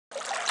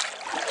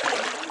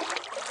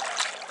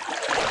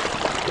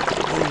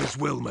as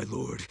well, my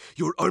lord.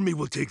 Your army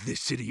will take this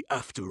city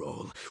after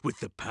all, with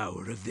the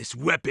power of this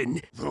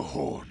weapon. The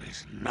horn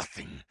is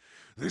nothing.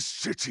 This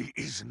city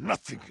is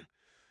nothing.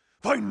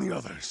 Find the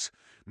others.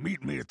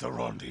 Meet me at the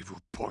rendezvous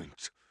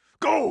point.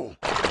 Go!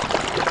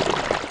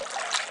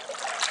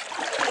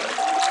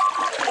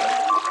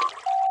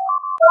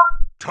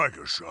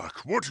 Tiger Shark,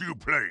 what are you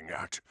playing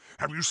at?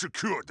 Have you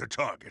secured the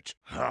target?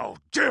 How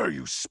dare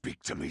you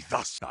speak to me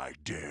thus? I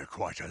dare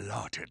quite a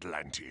lot,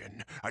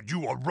 Atlantean, and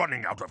you are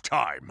running out of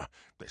time.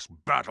 This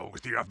battle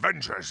with the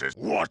Avengers is...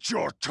 Watch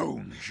your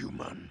tone,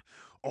 human.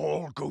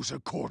 All goes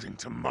according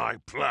to my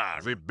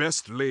plan. The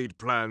best laid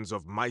plans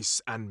of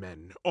mice and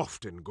men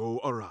often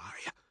go awry.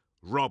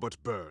 Robert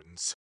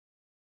Burns.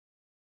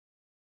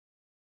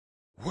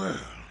 Well,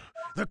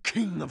 the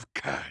king of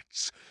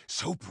cats,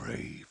 so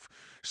brave,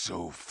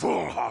 so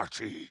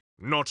foolhardy.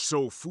 Not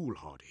so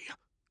foolhardy.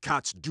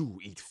 Cats do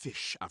eat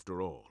fish,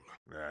 after all.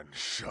 And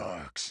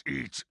sharks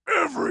eat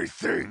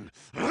everything.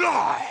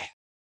 Lie!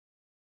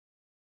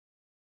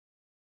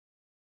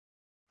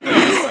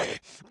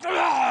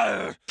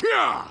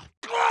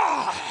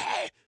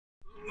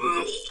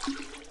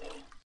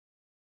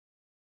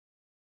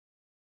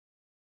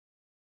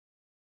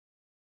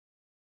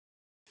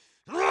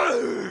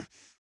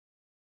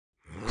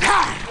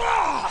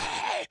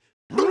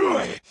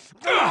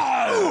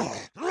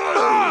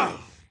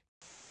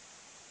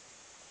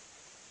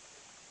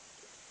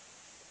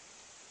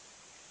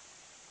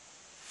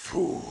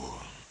 Fool,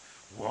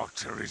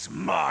 water is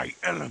my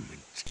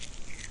element.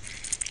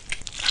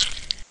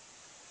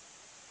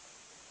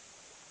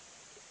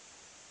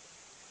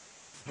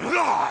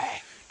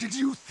 Lie! Did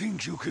you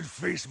think you could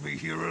face me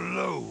here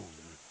alone?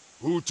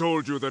 Who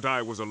told you that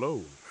I was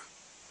alone?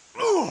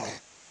 Lie!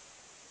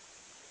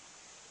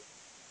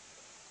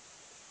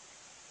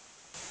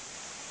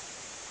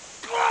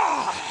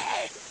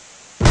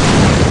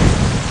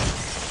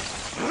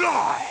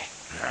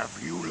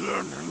 Have you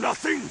learned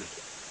nothing?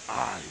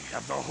 I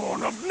have the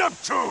horn of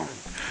Neptune!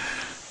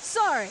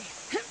 Sorry.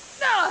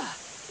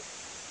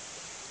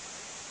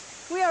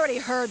 We already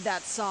heard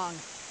that song.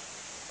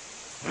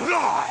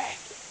 Lie!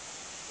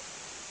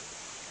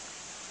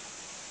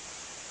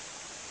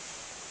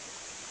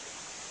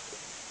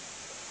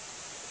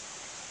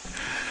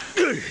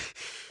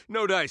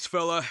 No dice,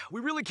 fella.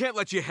 We really can't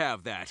let you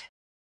have that.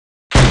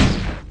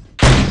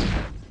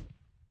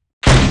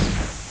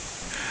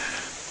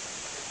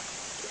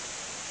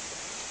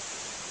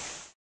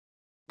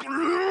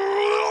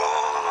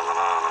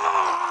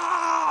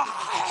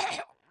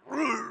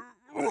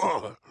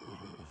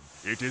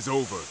 It is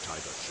over,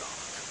 Tiger Shark.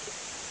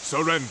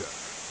 Surrender.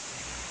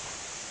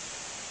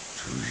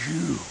 To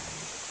you.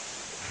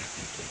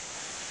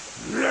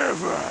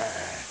 Never!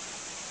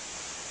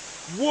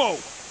 Whoa!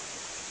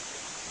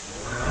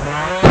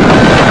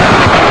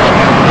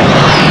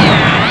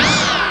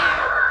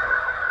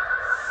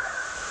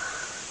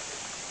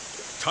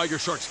 Tiger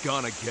Shark's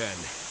gone again.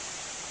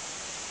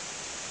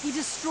 He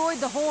destroyed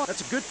the horn.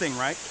 That's a good thing,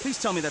 right?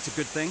 Please tell me that's a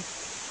good thing.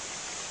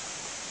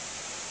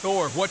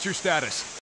 Thor, what's your status?